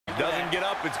doesn't get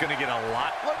up, it's going to get a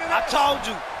lot. Look at that.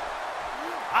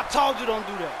 I told you don't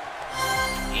do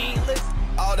that. You ain't listen.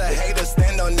 All the haters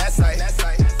stand on that side.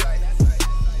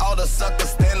 All the suckers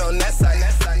stand on that side.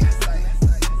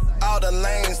 All the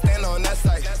lanes stand on that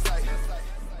side.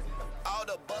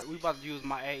 We about to use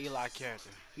my Ayee Eli character.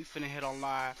 We finna hit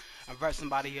online and verse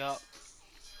somebody up.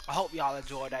 I hope y'all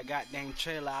enjoyed that goddamn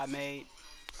trailer I made.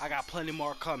 I got plenty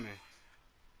more coming.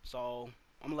 So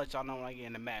I'm gonna let y'all know when I get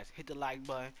in the match. Hit the like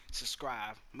button,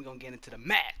 subscribe. We're gonna get into the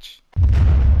match.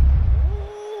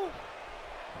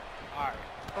 Alright. I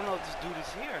don't know if this dude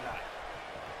is here or not.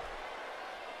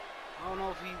 I don't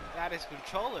know if he got his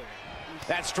controller.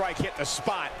 That strike hit the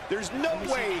spot. There's no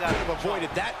way he could have avoided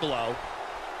that blow.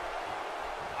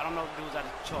 I don't know if the dude's out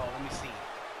of control. Let me see.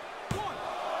 1,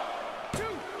 2.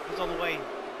 He's on the way.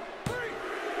 3.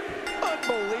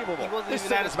 Unbelievable. He wasn't this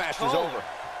even at his match controller. is over.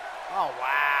 Oh,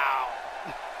 wow.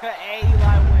 Ayee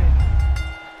Eli win. I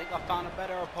think I found a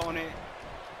better opponent.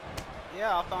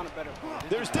 Yeah, I found a better opponent.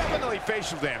 There's definitely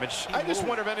facial damage. I just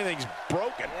wonder if anything's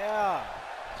broken. Yeah.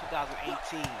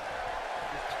 2018.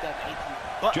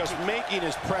 2018. Just making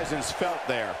his presence felt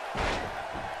there.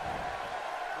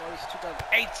 Well, it's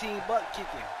 2018 butt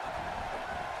kicking.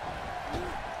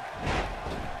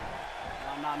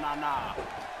 Nah.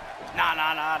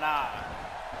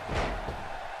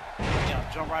 Yeah,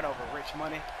 jump right over. Rich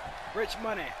Money. Rich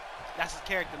Money. That's his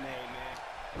character name,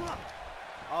 man.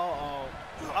 Uh-oh.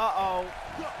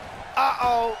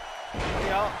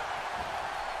 Yup.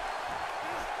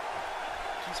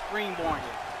 He's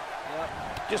springboarding. Yep.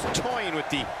 Just toying with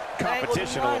the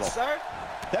competition a little. Sir.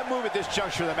 That move at this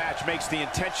juncture of the match makes the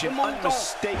intention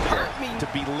unmistakable to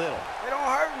belittle. They don't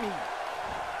hurt me.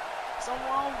 Something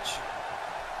wrong with you.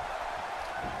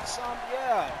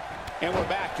 Yeah. And we're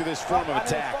back to this form of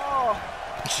attack. I didn't fall.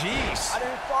 Jeez. I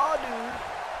didn't fall, dude.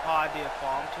 Oh, I did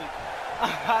fall. I'm tweaking. I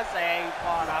say I ain't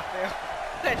falling. I fell.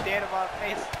 That dead in my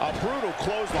face. A brutal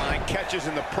clothesline catches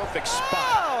in the perfect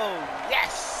spot. Oh,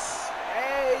 yes.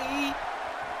 Hey.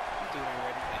 You dude ain't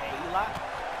ready for Ayee Eli.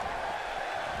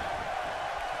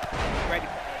 Ready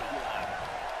for Ayee Eli.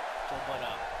 Throw butt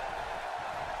up.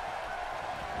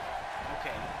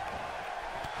 Okay.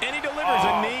 And he delivers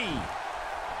a knee.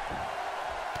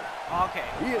 Okay.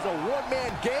 He is a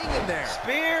one-man gang in there.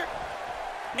 Spear.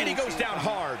 And he goes down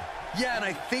hard. Yeah, and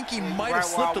I think he might have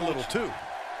slipped a little too.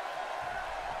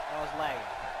 That was lagging.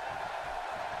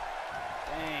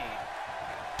 Dang.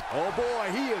 Oh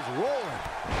boy, he is rolling.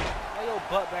 Lay your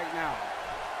butt back now.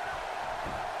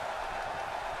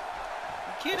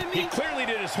 You kidding me? He clearly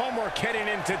did his homework heading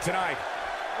into tonight.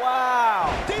 Wow.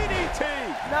 DDT.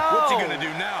 No. What's he gonna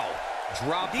do now?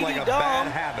 Drop like a bad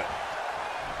habit.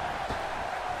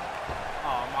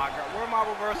 Oh my God, where my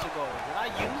reversal go? Did I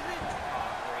use it? Oh,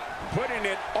 great. Putting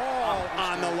it all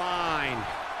on the line.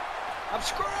 I'm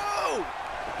screwed.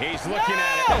 He's looking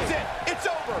at it. That's it. It's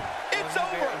over. It's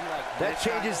over. That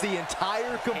changes the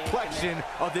entire complexion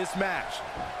of this match.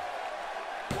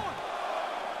 1,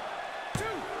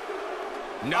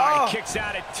 2. No, he kicks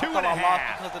out at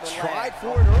 2.5. Tried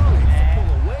for it early to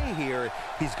pull away here.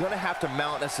 He's going to have to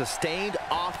mount a sustained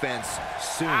offense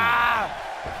soon.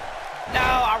 No,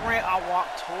 I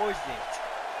walked towards it.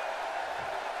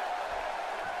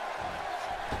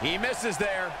 He misses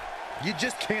there. You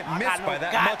just can't miss by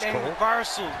that much, Cole.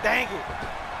 Reversal. Dang it.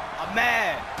 I'm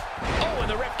mad. Oh, and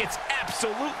the ref gets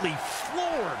absolutely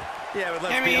floored. Yeah, but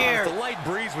let's be honest, the light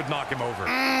breeze would knock him over. The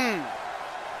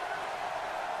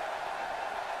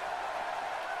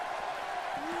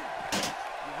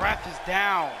ref is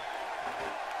down.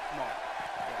 Come on.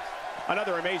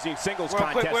 Another amazing singles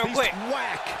contest. Real quick.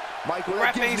 Whack. Michael,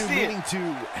 that gives you meaning to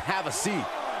have a seat.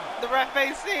 The ref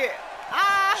ain't see it.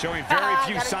 Showing very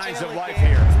few signs of life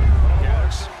here.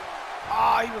 Yes.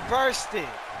 Oh, he reversed it.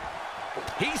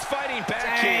 He's fighting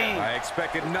back here. I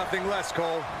expected nothing less,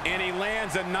 Cole. And he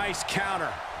lands a nice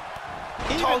counter.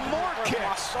 Even more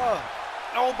kicks.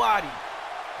 Nobody.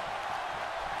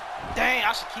 Dang,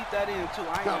 I should keep that in too.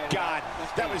 Oh, God.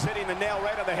 That was hitting the nail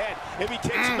right on the head. If he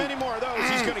takes many more of those,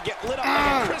 he's going to get lit up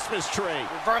like a Christmas tree.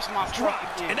 Reverse my drop.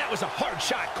 And that was a hard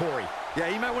shot, Corey. Yeah,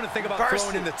 you might want to think about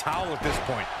throwing in the towel at this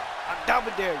point. I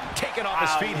double dare you. Taking off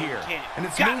his feet here. And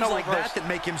it's moves like that that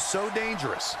make him so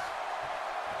dangerous.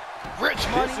 Rich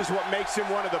Money. This is what makes him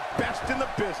one of the best in the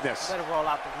business. Better roll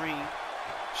out the ring.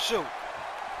 Shoot.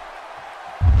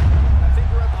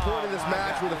 Point of this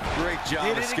match with a great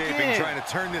job escaping, trying to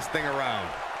turn this thing around.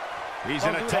 He's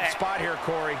in a tough spot here,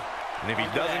 Corey. And if he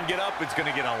doesn't get up, it's going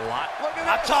to get a lot. Look at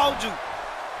that. I told you.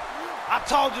 I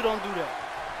told you don't do that.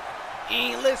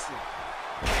 He ain't listen.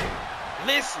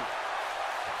 Listen.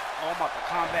 Oh, I'm about to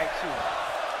come back too.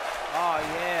 Oh,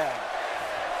 yeah.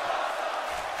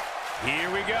 Here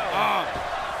we go.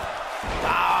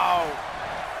 Bow.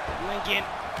 You ain't getting.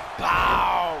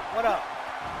 Bow. What up?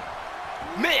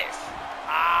 Miss.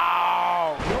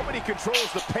 Ow. Nobody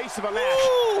controls the pace of a match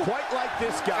quite like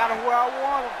this guy. Got him where I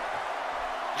want him.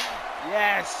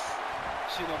 Yes.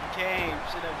 Should have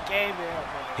came there.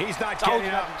 But He's not told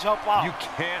getting you up. not to jump off. You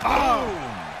can't. Boom.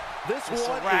 This It's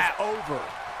one a wrap. is over.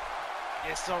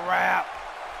 It's a wrap.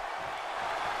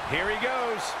 Here he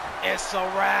goes. It's a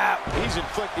wrap. He's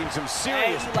inflicting some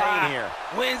serious Ayee pain Eli here.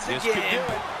 wins This could do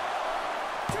again. it.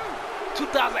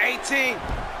 2018.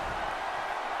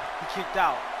 He kicked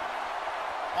out.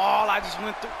 All I just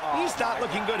went through. Oh, He's not my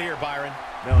looking God. good here, Byron.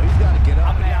 No, he's got to get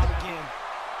up. I'm down again.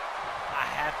 I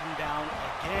have him down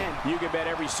again. You can bet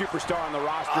every superstar on the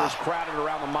roster is crowded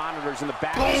around the monitors in the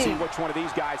back to see which one of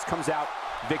these guys comes out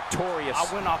victorious. I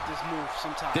went off this move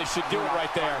sometime. This should do it right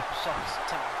there.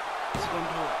 Sometime. He's gonna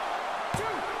do it.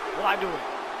 Will I do it?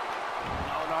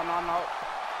 No.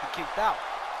 He kicked out.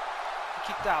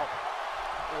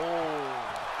 Oh,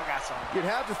 I got something. You'd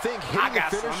have to think hitting the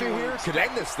finisher here could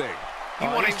end this thing.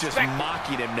 He's just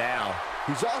mocking him now.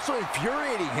 He's also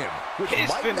infuriating him, which His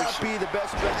might not finisher. be the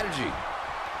best strategy.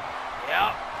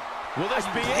 Yep. Will this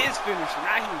be his finisher?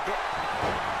 Now he did.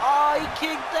 Oh, he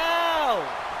kicked out.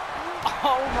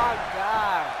 Oh my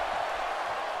God.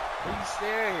 Are you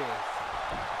serious?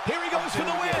 Here he goes for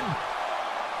the win.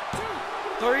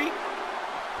 3.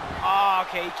 Oh,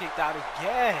 okay, he kicked out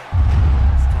again.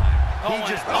 He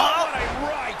just what a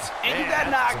right. And he got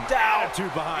Man, knocked some out.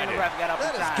 attitude behind And the it. ref got up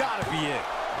That in has time. got to be it.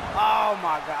 Oh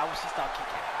my God, I wish he stopped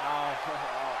kicking.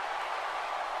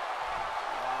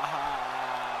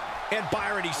 And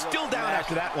Byron, he's still down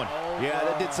after that one. Yeah,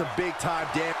 that did some big time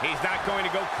damage. He's not going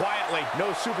to go quietly.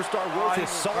 No superstar worth his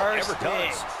salt ever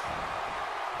does.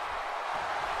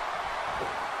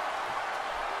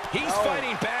 He's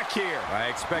fighting back here. I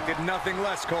expected nothing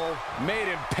less, Cole. Made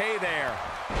him pay there.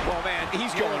 Well, man,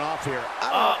 he's going off here.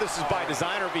 I don't know if this is by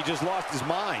design or if he just lost his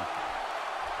mind.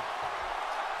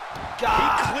 He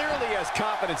God. clearly has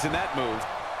confidence in that move.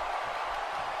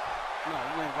 No,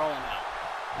 he went rolling out.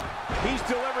 He's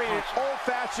delivering an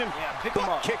old-fashioned pick him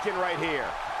up. kicking right here.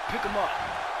 Pick him up.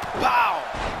 Bow.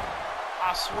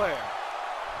 I swear.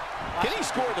 Can he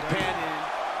score the pin?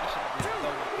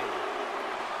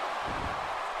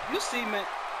 You see, man.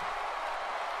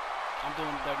 I'm doing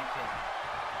the dirty pin.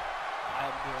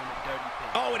 I'm doing the dirty pin.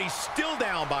 Oh, and he's still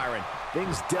down, Byron.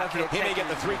 Things definitely. He may get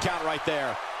the 3 count right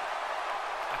there.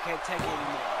 I can't take it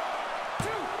anymore.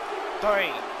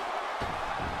 3.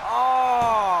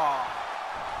 Oh.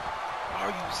 Are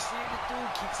you serious?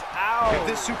 Dude kicks out. If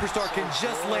this superstar can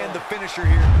just land the finisher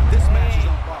here, this match is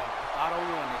on. I don't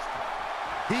win this time.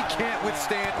 He can't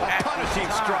withstand A punishing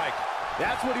strike.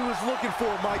 That's what he was looking for,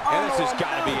 Mike. And this has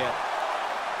got to be it.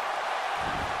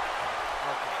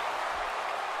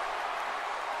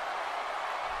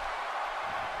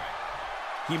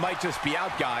 He might just be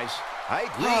out, guys. I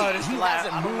agree. This He last-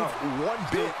 hasn't I don't moved know. one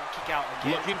bit. Kick out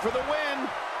again. Looking for the win.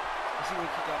 Let's see when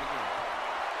he kick out again.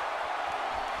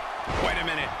 Wait a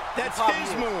minute. That's Probably his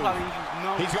is. move. Probably use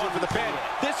He's going for the pin.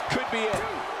 This could be it.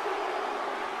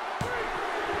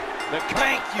 The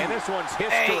Thank you. And this one's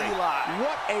history. Ayee Eli.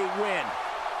 What a win.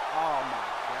 Oh my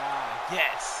God.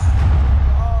 Yes.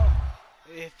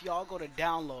 If y'all go to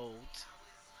downloads,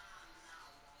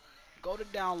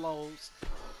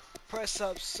 press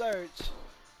up search.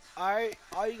 Alright,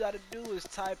 all you gotta do is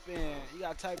type in, you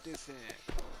gotta type this in.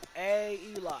 Ayee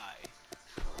Eli.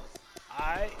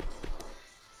 Alright?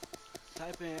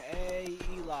 Type in Ayee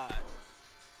Eli.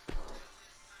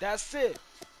 That's it.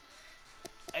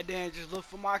 And then just look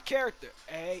for my character,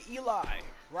 Ayee Eli,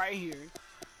 right here.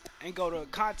 And go to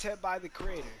content by the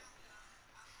creator.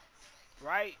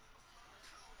 Right?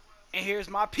 And here's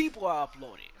my people I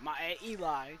uploaded. My Ayee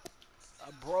Eli,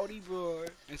 Brody Brewer,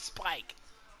 and Spike.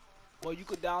 Well, you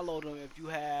could download them if you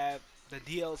have the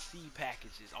DLC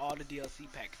packages, all the DLC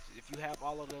packages. If you have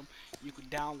all of them, you can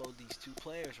download these 2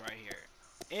 players right here.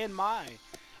 And mine.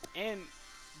 And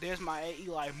there's my Ayee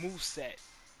Eli moveset.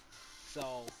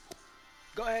 So,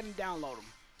 go ahead and download them.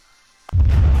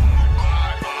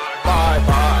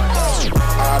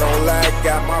 I don't like,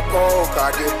 got my pole,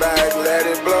 cock it back, let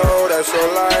it blow. That's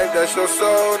your life, that's your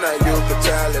soul. Now you can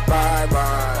tell it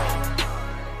bye-bye.